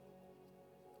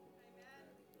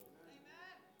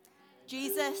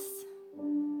Jesus,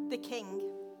 the king.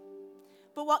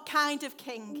 But what kind of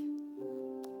king?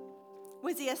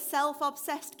 Was he a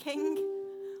self-obsessed king,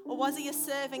 or was he a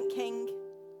servant king?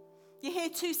 You hear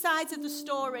two sides of the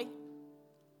story.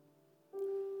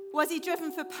 Was he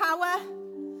driven for power,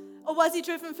 or was he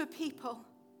driven for people?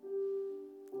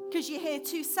 Because you hear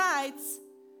two sides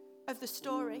of the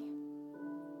story.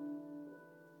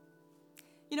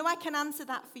 You know, I can answer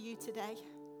that for you today.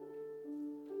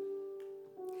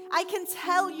 I can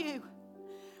tell you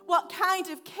what kind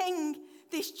of king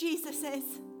this Jesus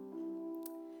is.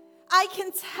 I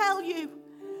can tell you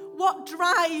what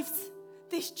drives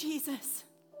this Jesus.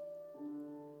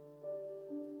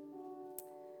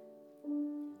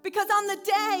 Because on the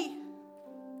day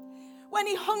when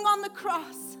he hung on the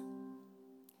cross,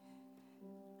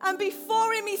 and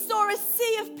before him he saw a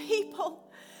sea of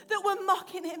people that were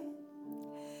mocking him.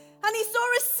 And he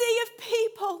saw a sea of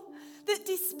people that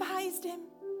despised him.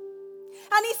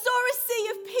 And he saw a sea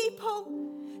of people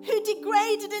who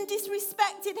degraded and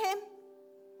disrespected him.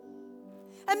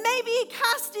 And maybe he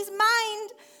cast his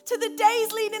mind to the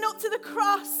days leading up to the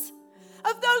cross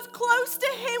of those close to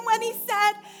him when he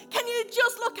said, "Can you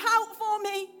just look out for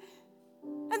me?"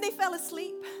 And they fell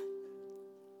asleep.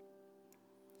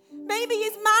 Maybe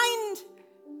his mind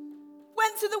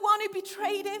went to the one who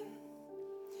betrayed him.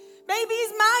 Maybe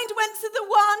his mind went to the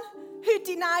one who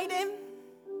denied him.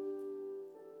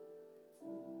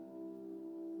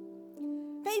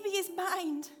 Maybe his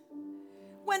mind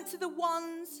went to the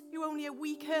ones who only a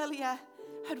week earlier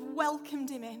had welcomed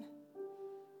him in.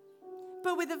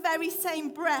 But with the very same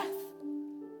breath,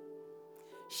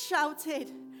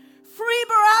 shouted, "Free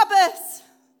Barabbas!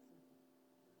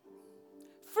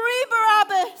 Free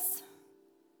Barabbas!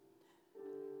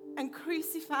 And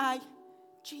crucify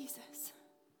Jesus."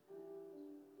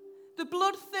 The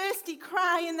bloodthirsty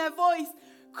cry in their voice,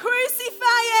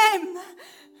 "Crucify him!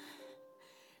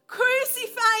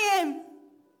 Crucify him!"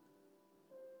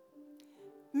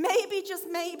 Maybe, just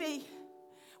maybe,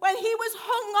 when he was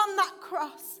hung on that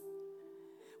cross,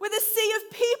 with a sea of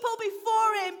people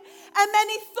before him and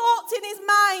many thoughts in his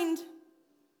mind,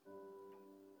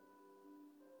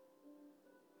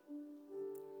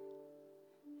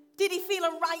 did he feel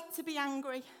a right to be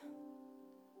angry?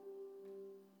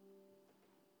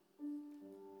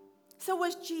 So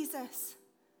was Jesus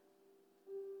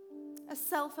a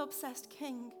self-obsessed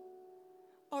king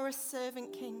or a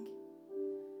servant king?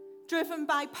 Driven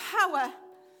by power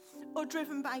or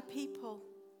driven by people?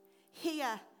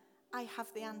 Here I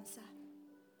have the answer.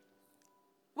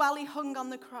 While he hung on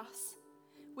the cross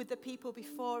with the people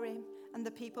before him and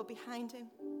the people behind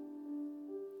him,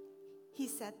 he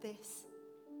said this,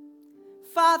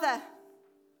 "Father,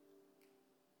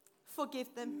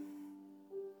 forgive them,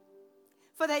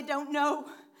 for they don't know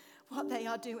what they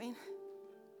are doing."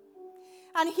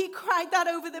 And he cried that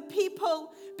over the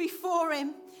people before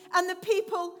him and the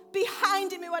people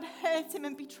behind him who had hurt him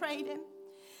and betrayed him.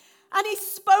 And he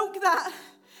spoke that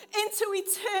into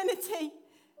eternity.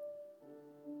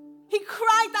 He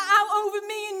cried that out over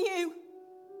me and you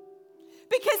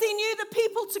because he knew the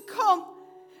people to come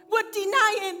would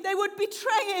deny him, they would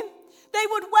betray him, they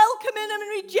would welcome him and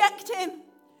reject him.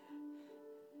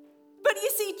 But you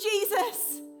see,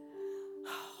 Jesus,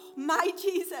 my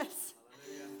Jesus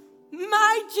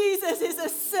is a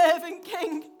servant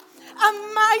king.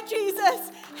 And my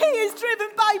Jesus, he is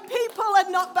driven by people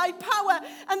and not by power.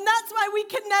 And that's why we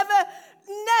can never,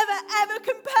 ever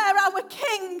compare our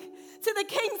king to the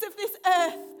kings of this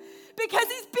earth. Because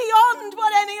it's beyond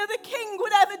what any other king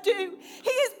would ever do. He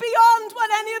is beyond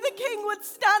what any other king would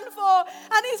stand for.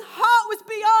 And his heart was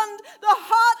beyond the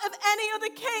heart of any other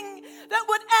king that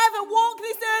would ever walk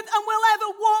this earth and will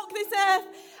ever walk this earth.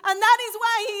 And that is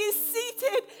why he is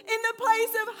seated in the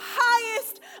place of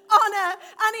highest honor.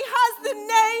 And he has the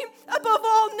name above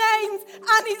all names.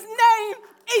 And his name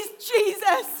is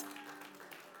Jesus.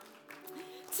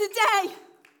 Today,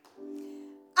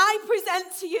 I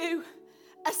present to you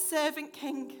a servant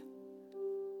king.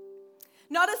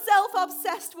 Not a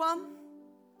self-obsessed one.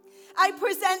 I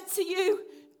present to you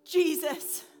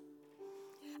Jesus.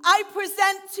 I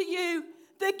present to you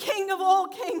the King of all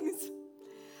kings.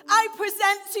 I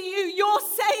present to you your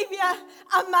Savior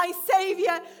and my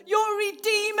Savior, your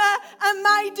Redeemer and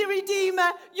my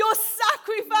Redeemer, your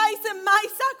sacrifice and my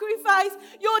sacrifice,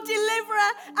 your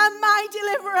deliverer and my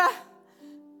deliverer.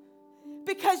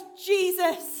 Because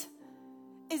Jesus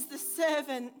is the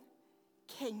servant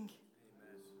king.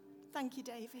 Amen. Thank you,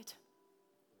 David.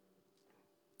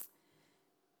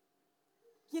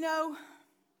 You know,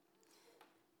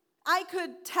 I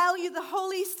could tell you the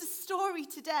whole Easter story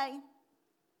today.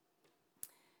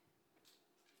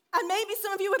 And maybe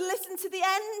some of you would listen to the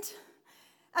end.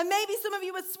 And maybe some of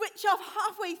you would switch off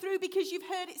halfway through because you've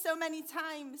heard it so many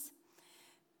times.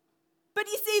 But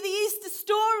you see, the Easter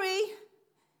story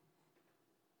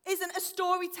isn't a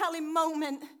storytelling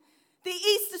moment. The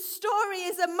Easter story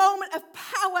is a moment of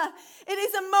power. It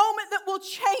is a moment that will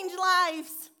change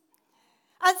lives.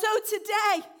 And so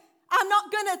today, I'm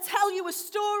not going to tell you a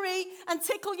story and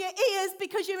tickle your ears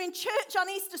because you're in church on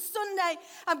Easter Sunday.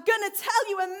 I'm going to tell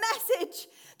you a message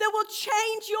that will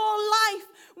change your life.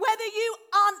 Whether you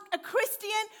aren't a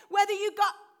Christian, whether you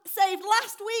got saved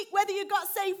last week, whether you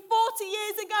got saved 40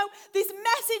 years ago, this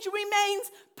message remains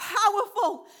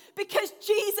powerful because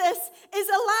Jesus is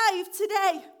alive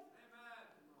today. Amen.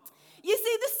 You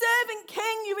see, the servant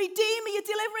king, your redeemer, your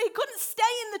deliverer, he couldn't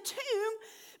stay in the tomb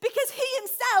because he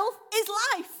himself is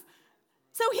life.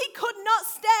 So he could not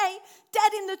stay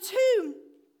dead in the tomb.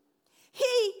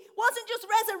 He wasn't just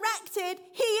resurrected,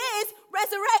 he is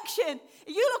resurrection.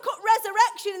 If you look up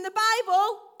resurrection in the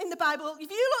Bible, if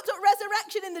you looked up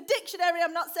resurrection in the dictionary,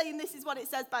 I'm not saying this is what it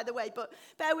says, by the way, but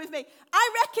bear with me. I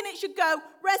reckon it should go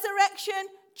resurrection,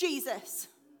 Jesus.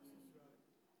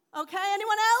 Okay,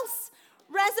 anyone else?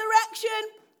 Resurrection,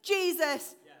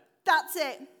 Jesus. That's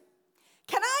it.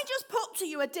 Can I just put to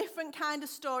you a different kind of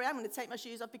story? I'm going to take my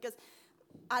shoes off because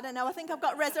I don't know, I think I've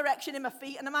got resurrection in my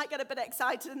feet and I might get a bit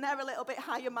excited and they're a little bit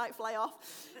higher, might fly off.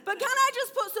 But can I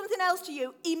just put something else to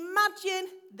you? Imagine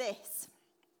this.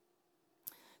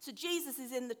 So Jesus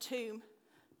is in the tomb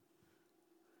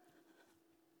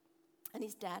and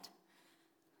he's dead.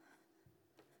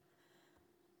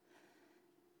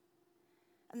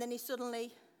 And then the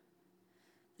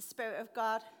Spirit of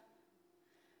God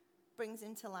brings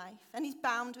him to life. And he's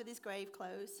bound with his grave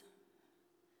clothes.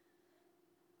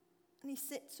 And he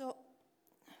sits up.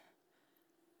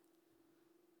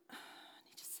 And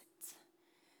he just sits.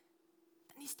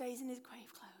 And he stays in his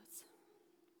grave clothes.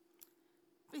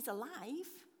 But he's alive.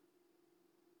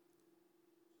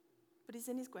 But he's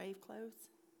in his grave clothes.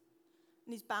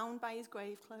 And he's bound by his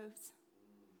grave clothes.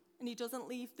 And he doesn't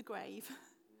leave the grave.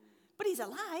 But he's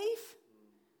alive.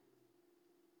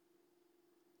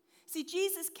 See,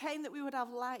 Jesus came that we would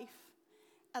have life,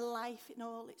 a life in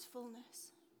all its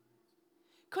fullness.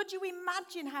 Could you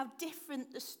imagine how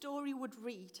different the story would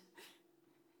read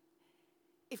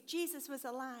if Jesus was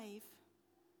alive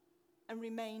and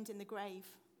remained in the grave?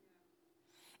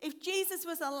 If Jesus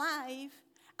was alive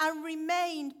and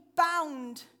remained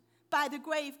bound by the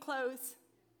grave clothes?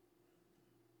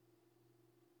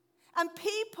 And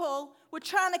people were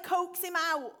trying to coax him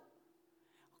out.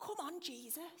 Come on,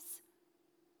 Jesus.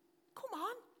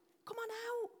 Come on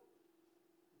out.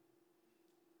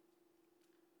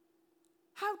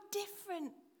 How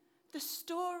different the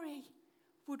story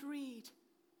would read.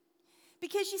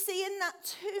 Because you see, in that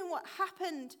tomb, what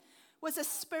happened was a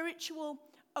spiritual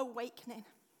awakening.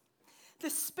 The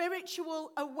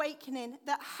spiritual awakening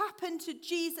that happened to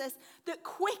Jesus that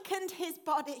quickened his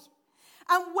body.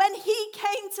 And when he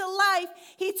came to life,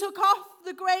 he took off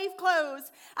the grave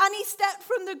clothes and he stepped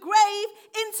from the grave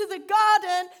into the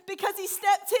garden because he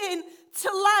stepped in to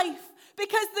life.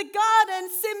 Because the garden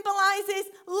symbolizes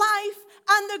life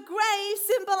and the grave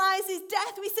symbolizes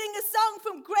death. We sing a song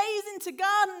from graves into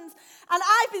gardens. And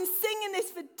I've been singing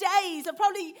this for days.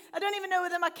 I don't even know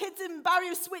whether my kids in Barry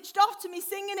have switched off to me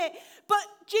singing it. But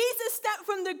Jesus stepped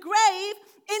from the grave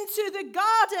into the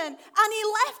garden and he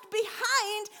left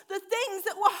behind the things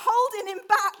that were holding him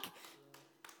back.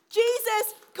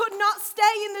 Jesus could not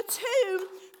stay in the tomb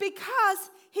because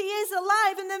he is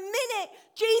alive. And the minute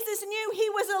Jesus knew he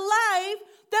was alive,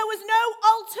 there was no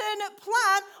alternate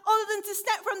plan other than to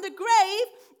step from the grave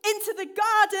into the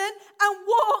garden and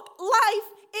walk life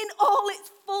in all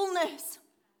its fullness.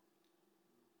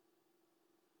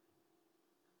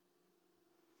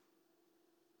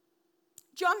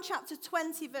 John chapter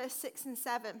 20, verse 6 and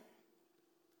 7.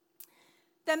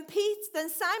 Then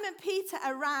Simon Peter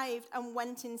arrived and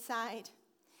went inside.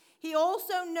 He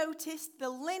also noticed the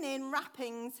linen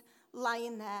wrappings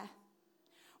lying there,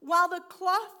 while the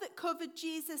cloth that covered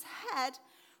Jesus' head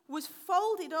was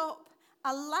folded up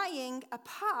and lying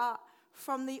apart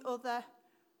from the other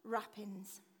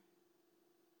wrappings.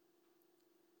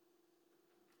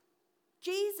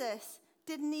 Jesus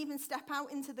didn't even step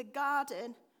out into the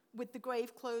garden with the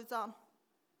grave clothes on.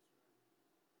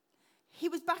 He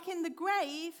was back in the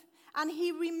grave and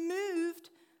he removed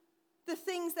the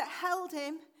things that held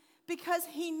him because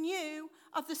he knew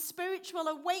of the spiritual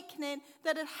awakening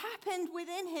that had happened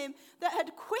within him, that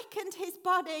had quickened his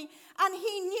body, and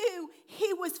he knew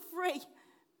he was free.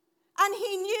 And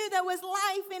he knew there was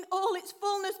life in all its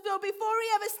fullness. So before he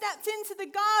ever stepped into the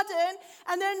garden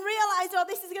and then realized, oh,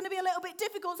 this is going to be a little bit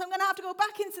difficult, so I'm going to have to go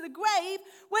back into the grave.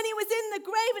 When he was in the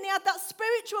grave and he had that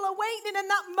spiritual awakening and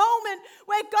that moment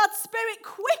where God's Spirit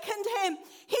quickened him,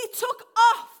 he took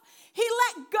off. He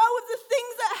let go of the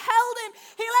things that held him.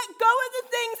 He let go of the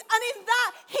things, and in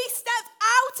that, he stepped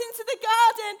out into the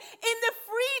garden in the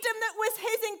freedom that was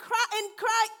his in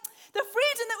Christ, the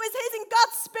freedom that was his in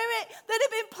God's Spirit that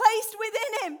had been placed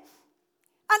within him.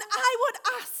 And I would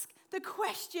ask the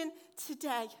question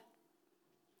today,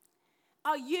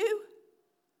 are you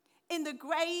in the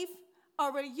grave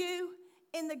or are you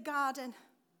in the garden?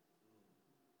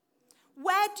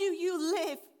 Where do you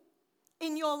live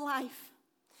in your life?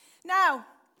 Now,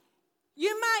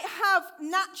 you might have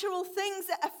natural things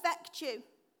that affect you.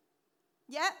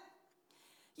 Yeah?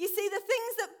 You see, the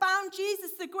things that bound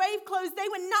Jesus, the grave clothes, they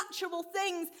were natural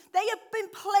things. They had been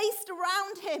placed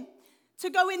around him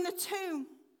to go in the tomb.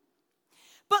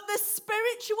 But the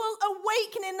spiritual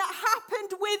awakening that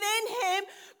happened within him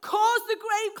caused the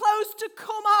grave clothes to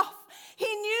come off. He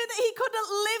knew that he couldn't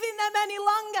live in them any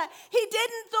longer. He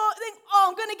didn't think, oh,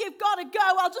 I'm going to give God a go.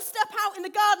 I'll just step out in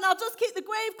the garden. I'll just keep the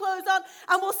grave clothes on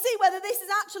and we'll see whether this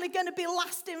is actually going to be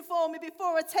lasting for me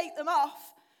before I take them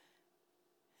off.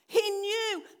 He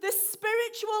knew the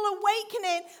spiritual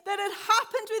awakening that had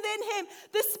happened within him,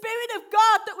 the Spirit of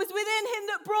God that was within him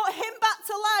that brought him back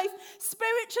to life,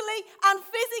 spiritually and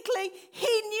physically. He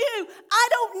knew, I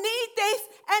don't need this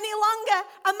any longer,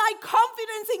 and my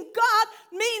confidence in God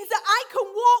means that I can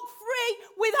walk free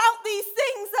without these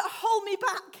things that hold me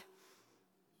back.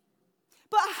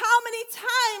 But how many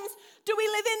times do we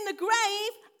live in the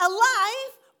grave,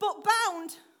 alive, but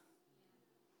bound?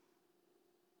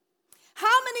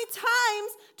 How many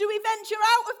times do we venture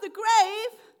out of the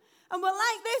grave and we're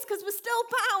like this because we're still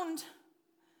bound?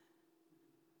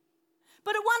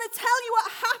 But I want to tell you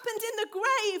what happened in the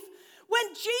grave when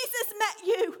Jesus met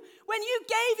you, when you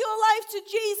gave your life to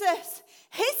Jesus.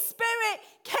 His Spirit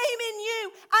came in you,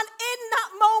 and in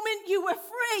that moment you were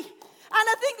free. And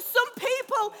I think some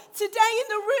people today in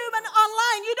the room and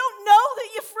online, you don't know that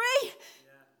you're free.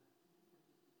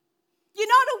 You're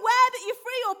not aware that you're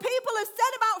free, or people have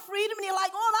said about freedom and you're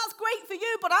like, oh, that's great for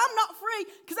you, but I'm not free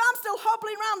because I'm still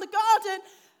hobbling around the garden.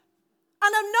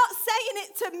 And I'm not saying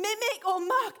it to mimic or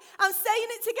mock. I'm saying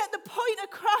it to get the point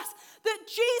across that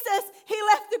Jesus, he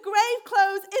left the grave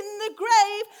clothes in the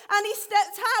grave and he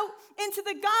stepped out into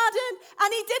the garden, and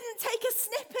he didn't take a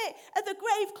snippet of the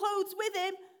grave clothes with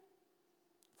him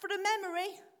for a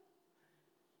memory,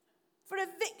 for a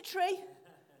victory.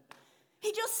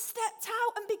 He just stepped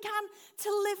out and began to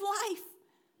live life.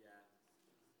 Yeah.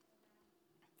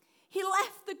 He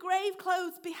left the grave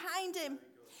clothes behind him.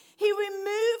 He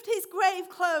removed his grave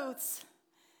clothes.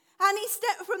 And he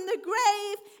stepped from the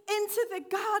grave into the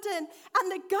garden.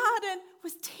 And the garden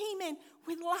was teeming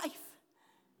with life.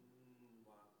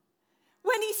 Wow.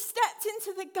 When he stepped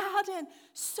into the garden,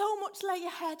 so much lay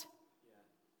ahead. Yeah.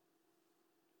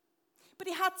 But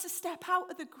he had to step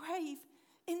out of the grave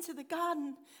into the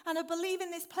garden. And I believe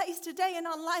in this place today and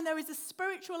online there is a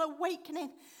spiritual awakening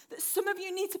that some of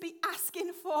you need to be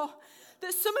asking for.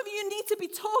 That some of you need to be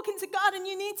talking to God, and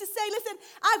you need to say, listen,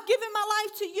 I've given my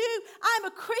life to you. I'm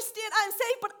a Christian, I'm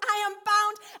saved, but I am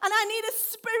bound, and I need a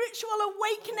spiritual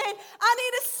awakening. I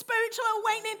need a spiritual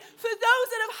awakening for those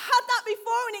that have had that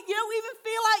before and you don't even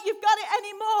feel like you've got it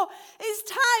anymore. It's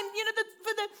time,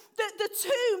 for the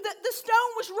tomb, that the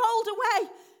stone was rolled away.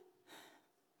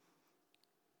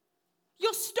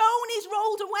 Your stone is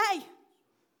rolled away.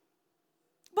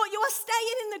 But you are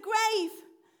staying in the grave.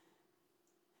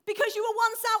 Because you were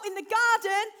once out in the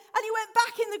garden and you went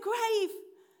back in the grave.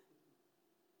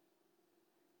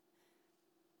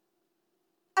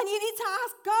 And you need to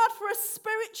ask God for a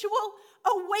spiritual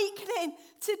awakening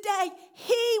today.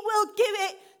 He will give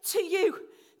it to you.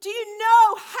 Do you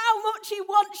know how much he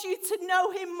wants you to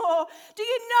know him more? Do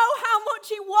you know how much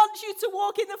he wants you to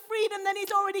walk in the freedom that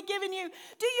he's already given you?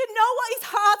 Do you know what his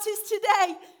heart is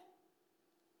today?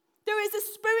 There is a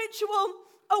spiritual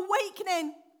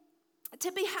awakening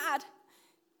to be had.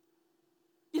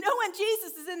 You know, when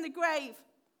Jesus is in the grave,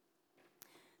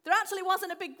 there actually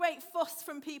wasn't a big great fuss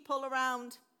from people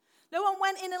around. No one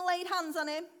went in and laid hands on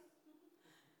him.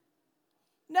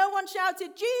 No one shouted,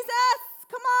 Jesus,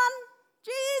 come on,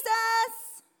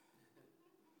 Jesus.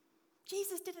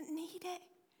 Jesus didn't need it.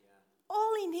 Yeah.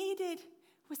 All he needed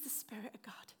was the Spirit of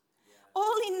God. Yeah.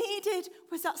 All he needed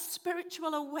was that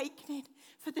spiritual awakening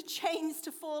for the chains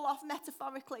to fall off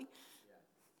metaphorically.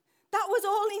 That was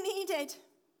all he needed.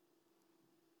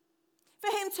 For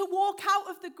him to walk out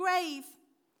of the grave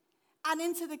and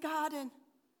into the garden.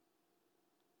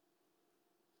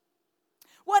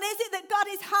 What is it that God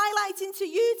is highlighting to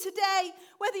you today,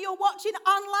 whether you're watching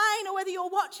online or whether you're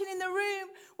watching in the room,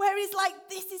 where he's like,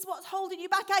 this is what's holding you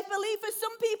back? I believe for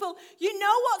some people, you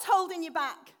know what's holding you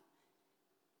back.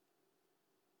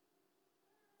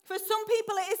 For some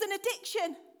people, it is an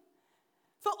addiction.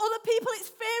 For other people, it's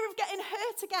fear of getting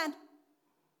hurt again.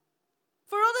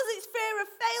 For others, it's fear of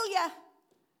failure.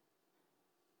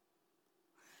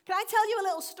 Can I tell you a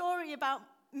little story about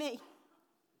me?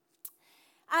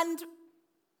 And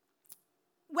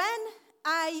when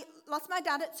I lost my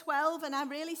dad at 12 and I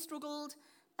really struggled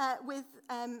with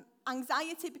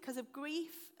anxiety because of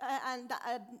grief and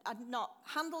that I'd not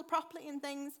handled properly and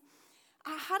things,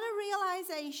 I had a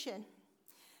realization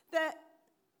that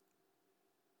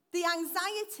the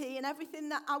anxiety and everything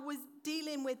that I was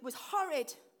dealing with was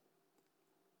horrid.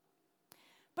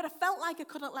 But I felt like I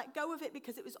couldn't let go of it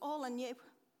because it was all I knew.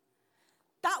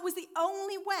 That was the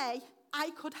only way I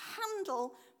could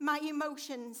handle my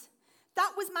emotions.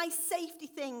 That was my safety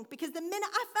thing, because the minute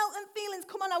I felt them feelings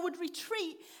come on, I would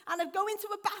retreat and I'd go into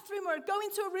a bathroom or I'd go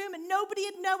into a room and nobody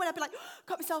would know, and I'd be like,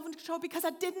 got myself under control, because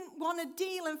I didn't want to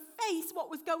deal and face what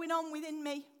was going on within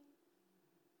me.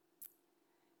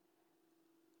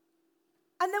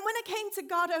 And then when I came to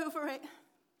God over it,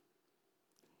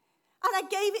 and I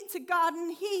gave it to God,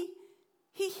 and He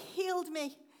healed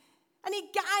me, and He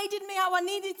guided me how I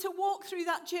needed to walk through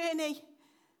that journey.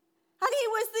 And He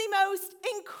was the most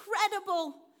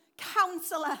incredible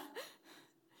counselor.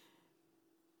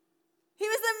 He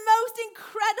was the most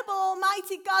incredible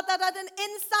Almighty God that had an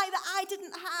insight that I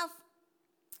didn't have.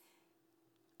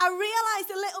 I realized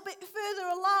a little bit further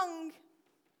along,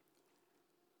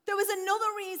 there was another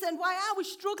reason why I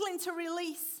was struggling to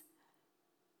release.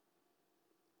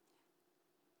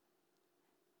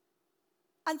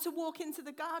 And to walk into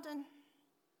the garden.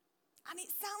 And it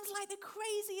sounds like the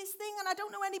craziest thing, and I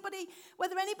don't know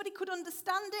whether anybody could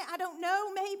understand it. I don't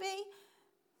know, maybe.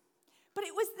 But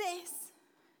it was this.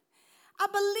 I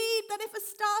believed that if I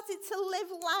started to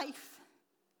live life,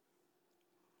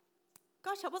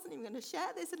 gosh, I wasn't even going to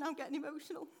share this, and I'm getting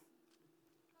emotional.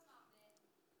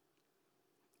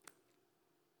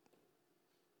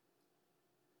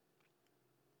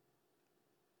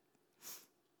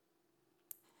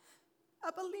 I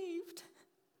believed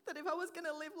that if I was going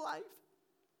to live life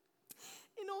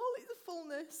in all its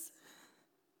fullness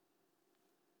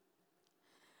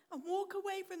and walk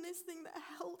away from this thing that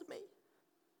held me,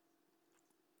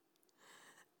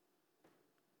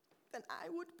 then I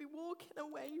would be walking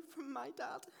away from my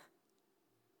dad.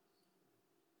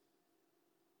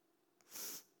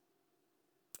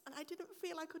 And I didn't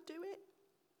feel I could do it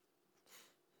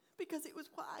because it was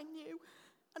what I knew,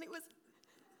 and it was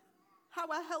how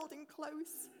I held him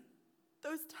close.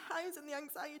 Those times when the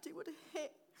anxiety would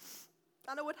hit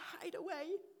and I would hide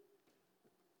away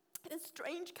in a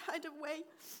strange kind of way.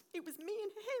 It was me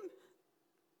and him.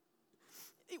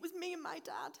 It was me and my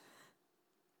dad.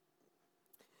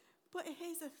 But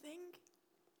here's the thing.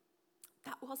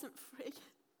 That wasn't free.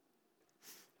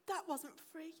 That wasn't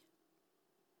free.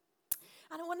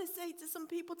 And I want to say to some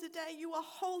people today, you are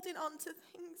holding on to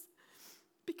things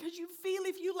because you feel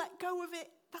if you let go of it,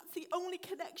 that's the only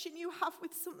connection you have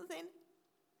with something.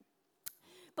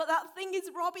 But that thing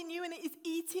is robbing you and it is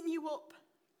eating you up.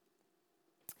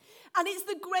 And it's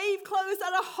the grave clothes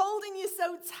that are holding you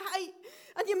so tight.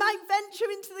 And you might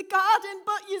venture into the garden,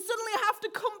 but you suddenly have to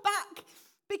come back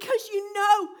because you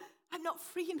know, I'm not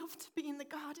free enough to be in the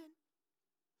garden.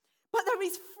 But there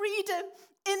is freedom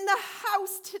in the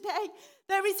house today.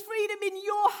 There is freedom in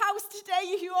your house today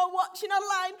if you are watching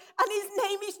online. And his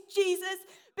name is Jesus.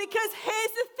 Because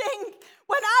here's the thing.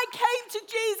 When I came to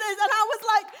Jesus and I was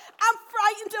like, I'm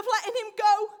frightened of letting him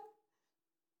go.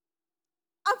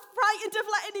 I'm frightened of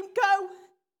letting him go.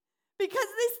 Because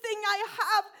this thing I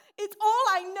have, it's all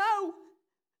I know.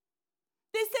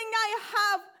 This thing I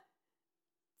have,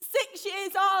 6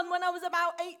 years on, when I was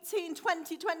about 18,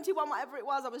 20, 21, whatever it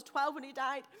was, I was 12 when he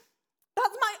died.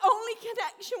 That's my only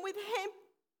connection with him.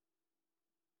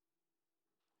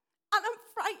 And I'm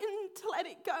frightened to let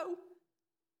it go.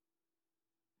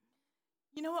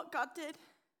 You know what God did?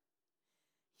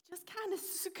 He just kind of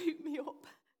scooped me up.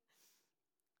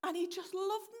 And he just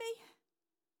loved me.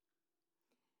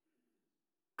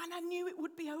 And I knew it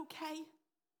would be okay.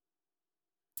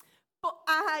 But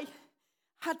I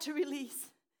had to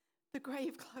release the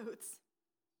grave clothes.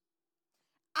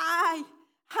 I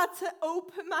had to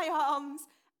open my arms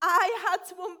I had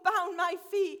to unbound my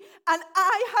feet and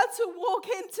I had to walk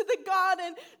into the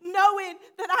garden knowing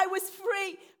that I was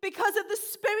free because of the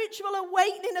spiritual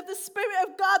awakening of the Spirit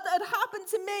of God that had happened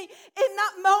to me in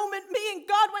that moment. Me and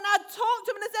God, when I talked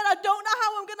to him and I said, I don't know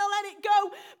how I'm going to let it go,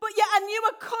 but yet I knew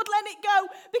I could let it go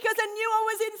because I knew I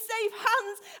was in safe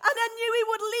hands and I knew he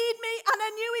would lead me and I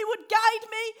knew he would guide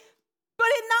me. But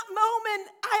in that moment,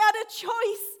 I had a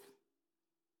choice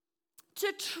to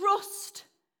trust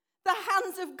the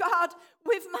hands of God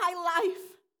with my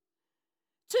life,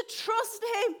 to trust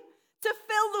him to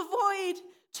fill the void,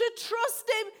 to trust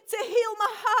him to heal my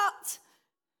heart.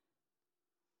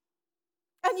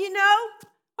 And you know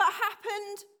what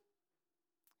happened?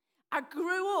 I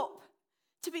grew up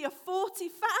to be a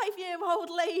 45-year-old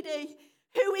lady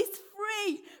who is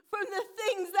free from the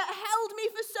things that held me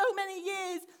for so many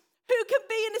years. Who can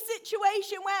be in a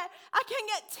situation where I can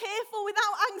get tearful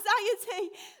without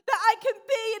anxiety, that I can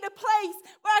be in a place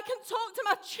where I can talk to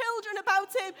my children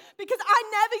about him, because I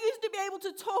never used to be able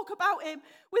to talk about him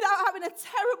without having a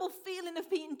terrible feeling of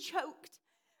being choked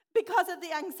because of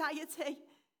the anxiety.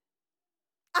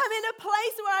 I'm in a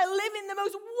place where I live in the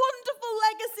most wonderful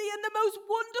legacy and the most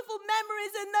wonderful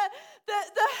memories and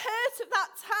the hurt of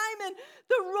that time and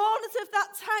the rawness of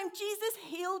that time. Jesus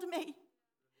healed me.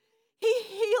 He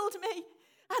healed me,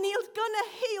 and he's going to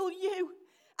heal you,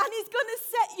 and he's going to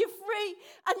set you free.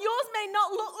 And yours may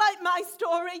not look like my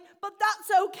story, but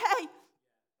that's okay,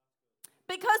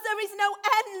 because there is no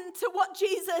end to what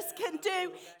Jesus can do.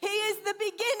 He is the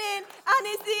beginning and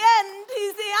he's the end.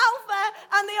 He's the Alpha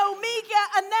and the Omega,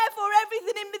 and therefore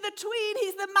everything in between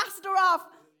he's the master of.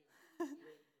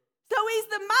 So he's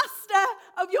the master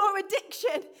of your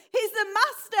addiction. He's the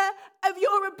master of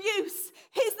your abuse.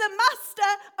 He's the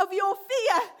master of your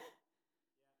fear.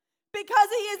 Because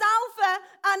he is Alpha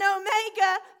and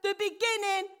Omega, the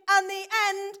beginning and the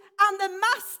end, and the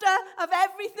master of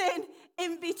everything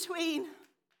in between.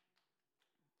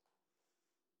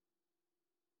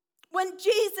 When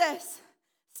Jesus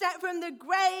stepped from the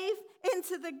grave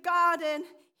into the garden,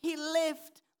 he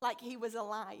lived like he was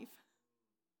alive.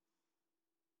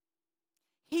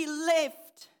 He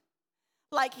lived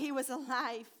like he was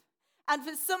alive. And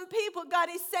for some people, God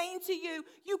is saying to you,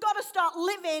 you got to start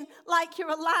living like you're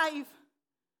alive.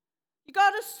 You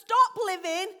got to stop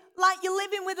living like you're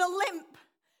living with a limp.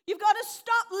 You've got to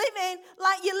stop living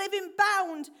like you're living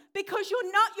bound, because you're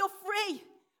free.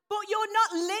 But you're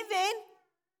not living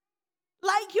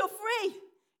like you're free.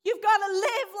 You've got to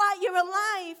live like you're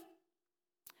alive.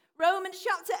 Romans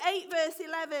chapter 8 verse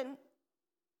 11.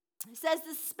 It says,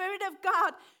 the Spirit of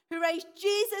God who raised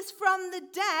Jesus from the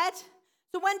dead.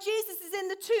 So when Jesus is in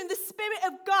the tomb, the Spirit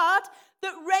of God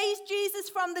that raised Jesus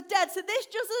from the dead. So this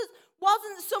just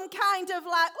wasn't some kind of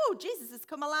like, oh, Jesus has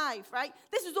come alive, right?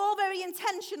 This was all very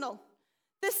intentional.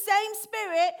 The same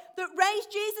Spirit that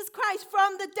raised Jesus Christ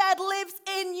from the dead lives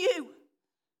in you.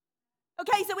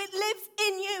 Okay, so it lives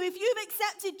in you. If you've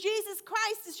accepted Jesus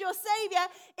Christ as your Savior,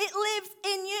 it lives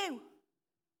in you.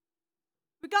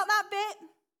 We got that bit?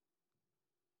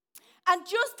 And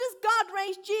just as God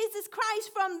raised Jesus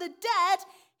Christ from the dead,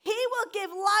 he will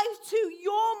give life to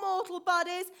your mortal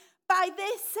bodies by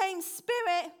this same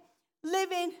Spirit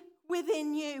living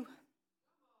within you.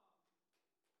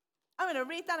 I'm going to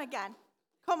read that again.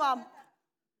 Come on.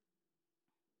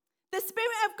 The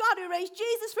Spirit of God who raised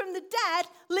Jesus from the dead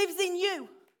lives in you.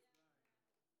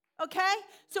 Okay?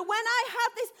 So when I had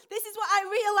this is what I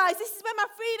realized. This is when my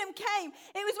freedom came.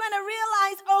 It was when I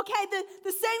realized, okay,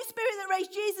 the same Spirit that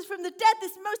raised Jesus from the dead,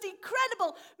 this most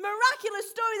incredible, miraculous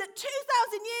story that 2,000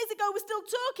 years ago we're still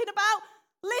talking about,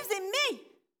 lives in me.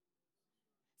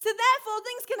 So therefore,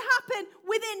 things can happen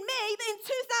within me that in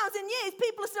 2,000 years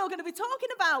people are still going to be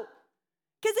talking about.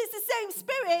 Because it's the same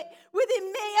Spirit within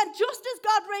me. And just as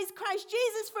God raised Christ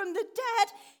Jesus from the dead,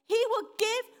 he will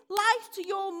give life to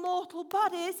your mortal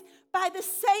bodies by the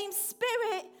same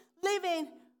Spirit living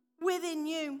within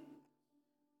you.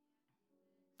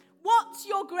 What's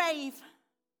your grave?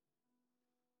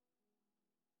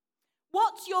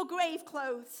 What's your grave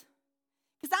clothes?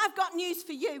 Because I've got news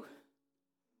for you.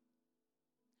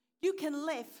 You can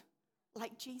live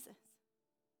like Jesus.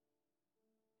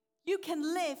 You can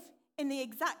live in the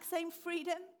exact same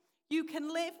freedom. You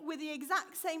can live with the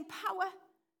exact same power,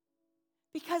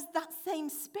 because that same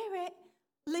Spirit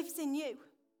lives in you.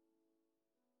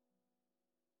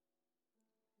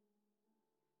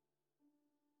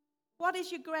 What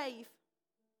is your grave?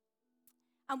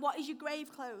 And what is your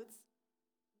grave clothes?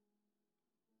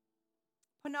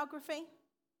 Pornography,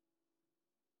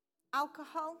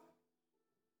 alcohol,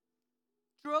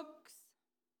 drugs,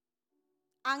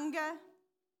 anger,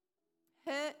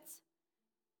 hurt,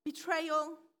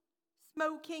 betrayal,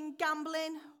 smoking,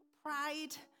 gambling,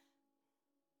 pride.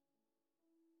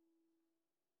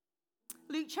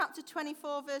 Luke chapter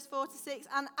 24, verse 4 to 6.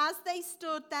 And as they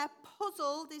stood there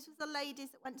puzzled, these were the ladies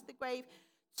that went to the grave,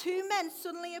 two men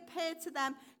suddenly appeared to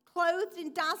them, clothed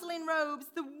in dazzling robes.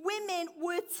 The women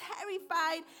were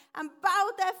terrified and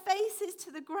bowed their faces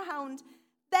to the ground.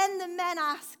 Then the men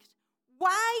asked,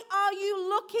 "Why are you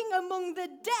looking among the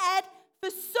dead for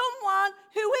someone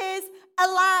who is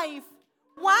alive?"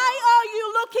 Why are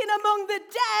you looking among the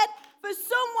dead for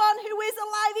someone who is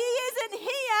alive? He isn't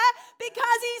here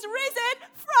because he's risen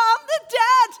from the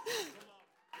dead.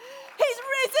 He's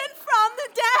risen from the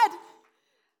dead.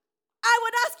 I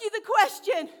would ask you the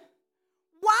question,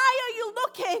 why are you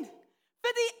looking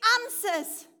for the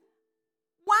answers?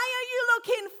 Why are you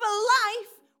looking for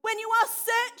life when you are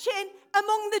searching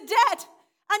among the dead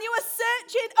and you are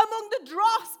searching among the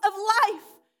dross of life?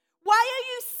 Why are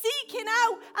you seeking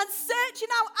out and searching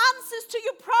out answers to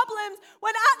your problems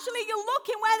when actually you're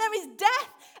looking where there is death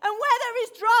and where there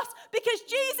is dross? Because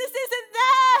Jesus isn't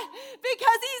there.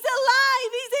 Because he's alive.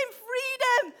 He's in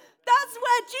freedom. That's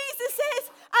where Jesus is.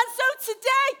 And so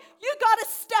today, you've got to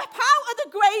step out of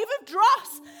the grave of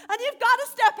dross. And you've got to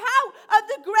step out of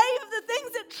the grave of the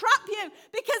things that trap you.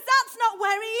 Because that's not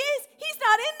where he is. He's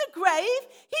not in the grave.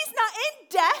 He's not in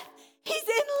death. He's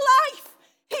in life.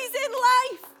 He's in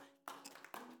life.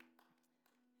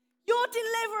 Your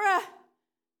deliverer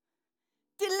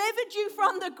delivered you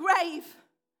from the grave.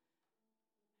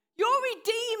 Your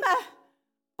Redeemer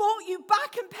bought you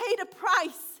back and paid a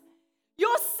price.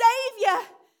 Your Savior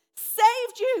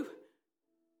saved you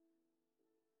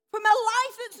from a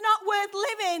life that's not worth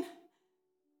living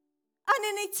and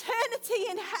an eternity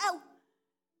in hell.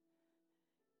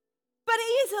 But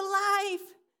he is alive.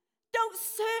 Don't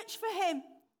search for him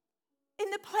in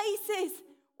the places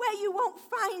where you won't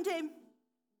find him.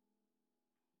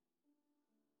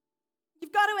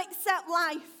 You've got to accept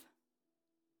life.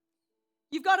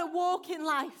 You've got to walk in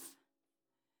life.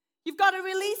 You've got to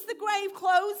release the grave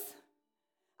clothes,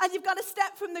 and you've got to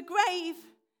step from the grave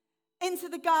into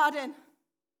the garden.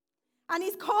 And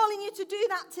he's calling you to do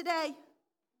that today.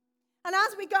 And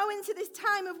as we go into this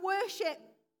time of worship,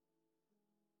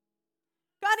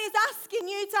 God is asking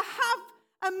you to have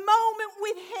a moment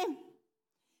with him.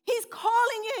 He's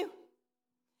calling you.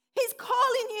 He's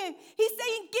calling you. He's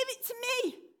saying, give it to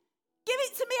me. Give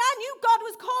it to me. I knew God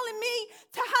was calling me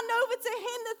to hand over to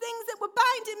him the things that were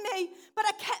binding me, but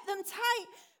I kept them tight.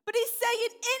 But he's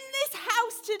saying, in this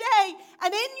house today and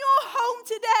in your home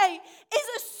today is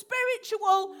a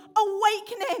spiritual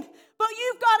awakening. But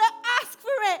you've got to ask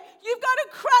for it. You've got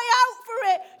to cry out for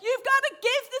it. You've got to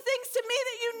give the things to me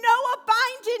that you know are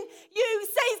binding you,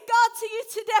 says God to you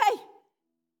today.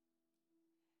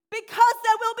 Because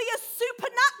there will be a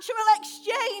supernatural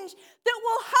exchange that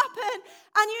will happen.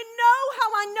 And you know how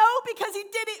I know because he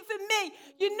did it for me.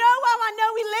 You know how I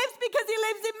know he lives because he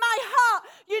lives in my heart.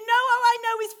 You know how I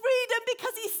know his freedom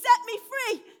because he set me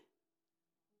free.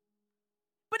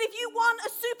 But if you want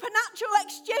a supernatural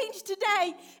exchange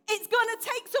today, it's going to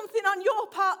take something on your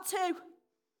part too.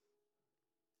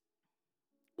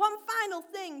 One final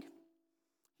thing.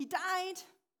 He died.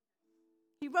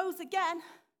 He rose again.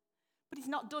 But he's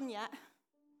not done yet.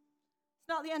 It's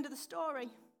not the end of the story.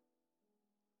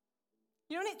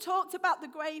 You know, when it talked about the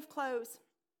grave clothes,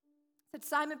 it said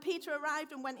Simon Peter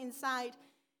arrived and went inside.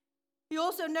 He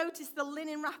also noticed the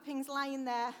linen wrappings lying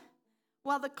there,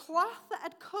 while the cloth that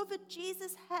had covered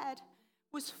Jesus' head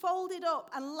was folded up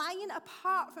and lying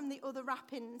apart from the other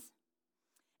wrappings.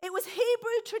 It was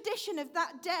Hebrew tradition of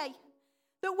that day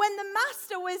that when the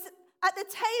master was at the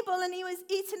table and he was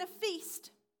eating a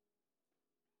feast,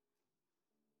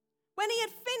 when he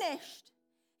had finished,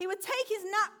 he would take his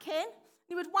napkin,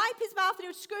 he would wipe his mouth, and he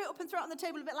would screw it up and throw it on the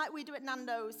table a bit like we do at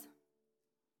Nando's.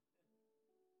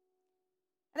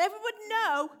 And everyone would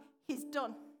know he's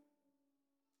done.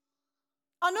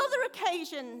 On other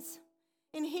occasions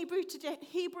in Hebrew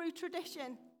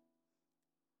tradition,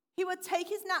 he would take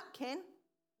his napkin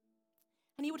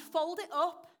and he would fold it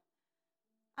up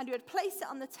and he would place it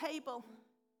on the table.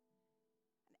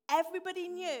 And everybody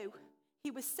knew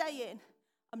he was saying,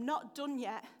 I'm not done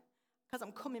yet because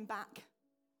I'm coming back.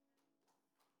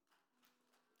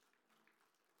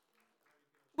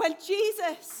 When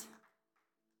Jesus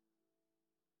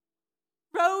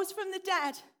rose from the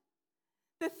dead,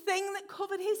 the thing that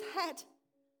covered his head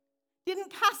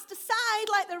didn't cast aside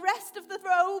like the rest of the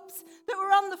robes that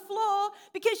were on the floor.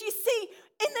 Because you see,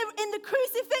 in the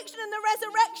crucifixion and the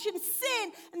resurrection,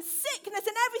 sin and sickness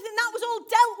and everything, that was all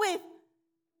dealt with.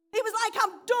 It was like,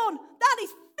 I'm done. That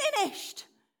is finished.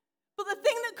 But the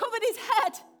thing that covered his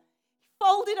head, he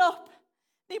folded up.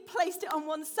 He placed it on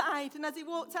one side, and as he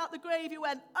walked out the grave, he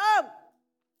went, "Oh,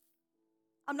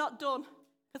 I'm not done,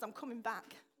 because I'm coming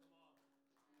back."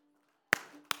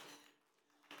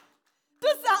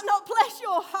 Does that not bless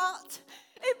your heart?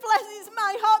 It blesses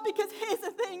my heart, because here's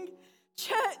the thing,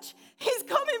 church, he's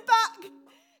coming back.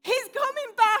 He's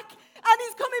coming back, and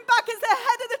he's coming back as the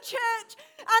head of the church,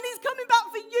 and he's coming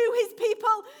back for you, his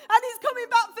people, and he's coming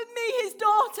back for me, his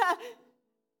daughter.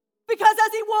 Because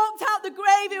as he walked out the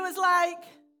grave, he was like,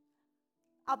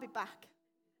 "I'll be back."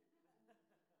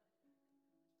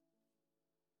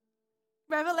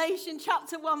 Revelation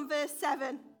chapter 1, verse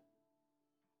 7.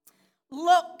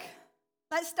 Look,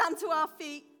 let's stand to our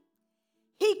feet.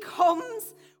 He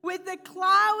comes with the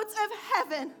clouds of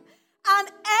heaven,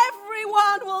 and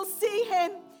everyone will see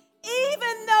him,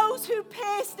 even those who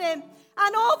pierced him,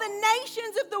 and all the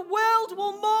nations of the world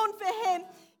will mourn for him.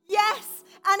 Yes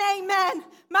and amen.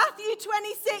 Matthew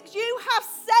 26, "You have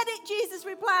said it," Jesus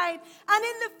replied, "and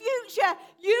in the future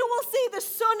you will see the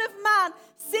Son of Man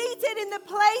seated in the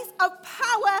place of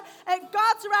power at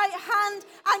God's right hand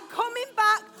and coming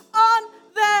back on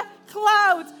the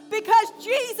clouds," because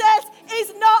Jesus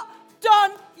is not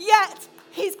done yet.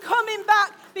 He's coming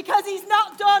back because he's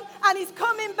not done, and he's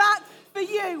coming back for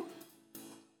you.